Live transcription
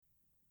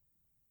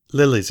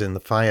Lilies in the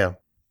Fire.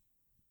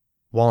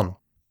 1.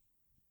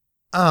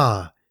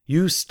 Ah,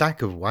 you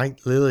stack of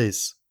white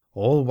lilies,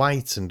 all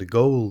white and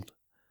gold,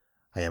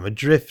 I am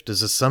adrift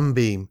as a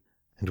sunbeam,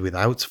 and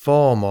without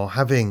form or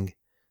having,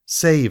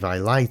 save I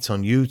light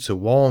on you to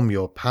warm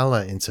your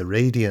pallor into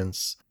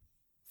radiance,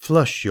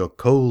 flush your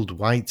cold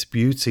white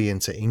beauty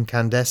into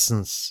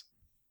incandescence.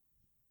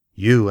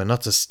 You are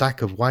not a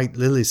stack of white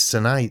lilies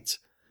tonight,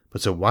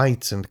 but a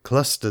white and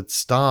clustered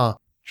star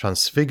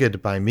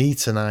transfigured by me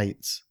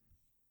tonight.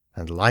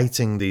 And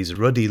lighting these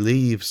ruddy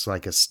leaves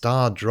like a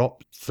star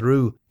dropped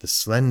through the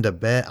slender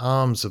bare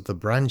arms of the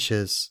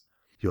branches,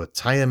 your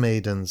Tyre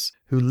maidens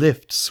who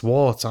lift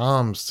swart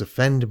arms to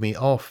fend me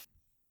off,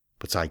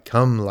 but I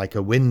come like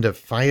a wind of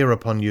fire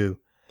upon you,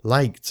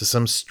 like to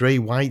some stray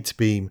white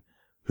beam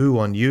who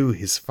on you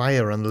his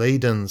fire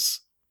unladens.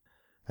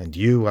 And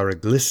you are a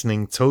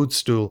glistening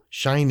toadstool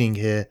shining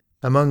here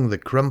among the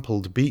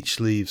crumpled beech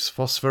leaves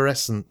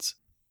phosphorescent,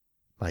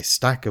 my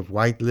stack of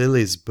white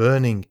lilies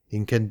burning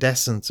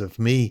incandescent of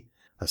me,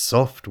 a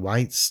soft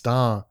white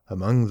star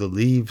among the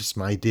leaves,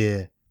 my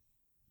dear.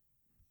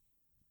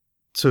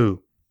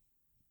 2.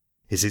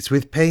 Is it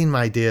with pain,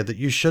 my dear, that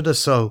you shudder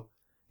so?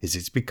 Is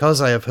it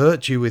because I have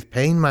hurt you with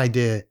pain, my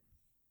dear?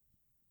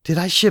 Did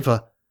I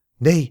shiver?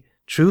 Nay,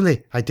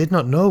 truly, I did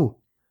not know.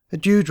 A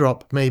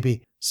dewdrop,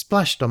 maybe,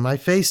 splashed on my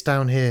face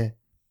down here.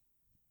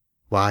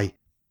 Why,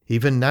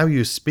 even now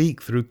you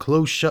speak through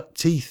close-shut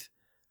teeth.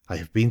 I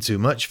have been too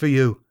much for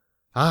you.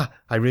 Ah,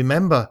 I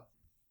remember.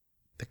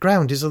 The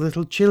ground is a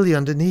little chilly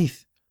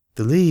underneath.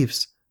 The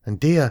leaves, and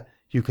dear,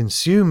 you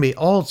consume me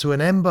all to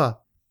an ember.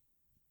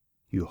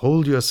 You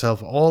hold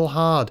yourself all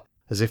hard,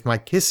 as if my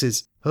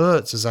kisses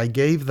hurt as I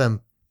gave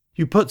them.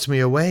 You put me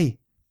away.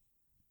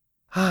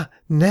 Ah,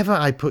 never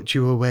I put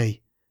you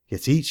away,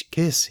 yet each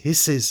kiss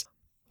hisses,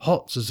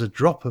 hot as a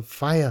drop of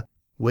fire,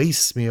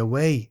 wastes me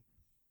away.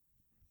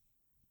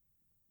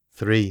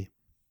 3.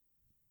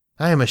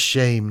 I am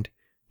ashamed.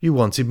 You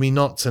wanted me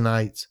not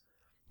tonight.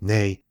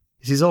 Nay,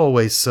 it is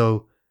always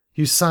so.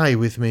 You sigh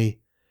with me.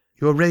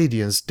 Your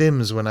radiance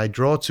dims when I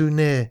draw too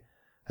near,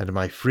 and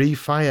my free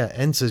fire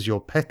enters your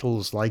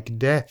petals like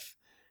death.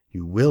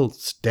 You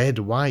wilt dead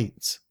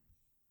white.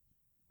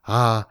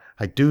 Ah,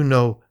 I do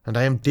know, and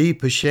I am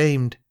deep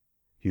ashamed.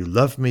 You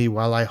love me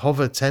while I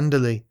hover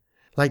tenderly,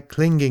 like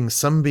clinging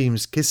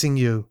sunbeams kissing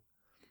you.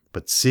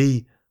 But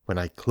see, when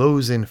I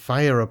close in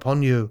fire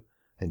upon you,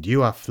 and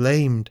you are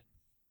flamed,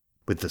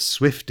 with the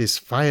swiftest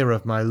fire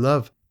of my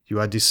love you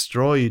are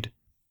destroyed.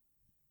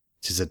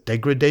 'Tis a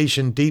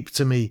degradation deep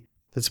to me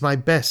that my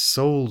best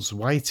soul's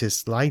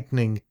whitest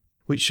lightning,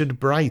 which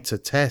should bright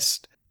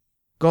attest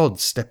God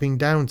stepping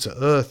down to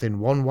earth in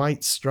one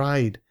white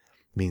stride,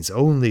 means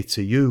only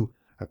to you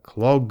a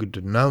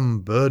clogged,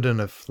 numb burden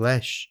of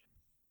flesh,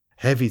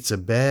 heavy to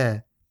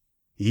bear,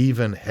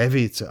 even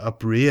heavy to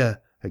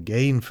uprear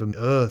again from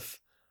earth,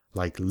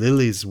 like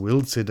lilies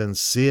wilted and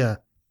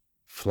sere,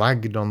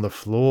 flagged on the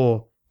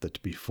floor that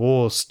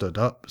before stood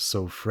up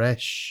so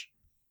fresh.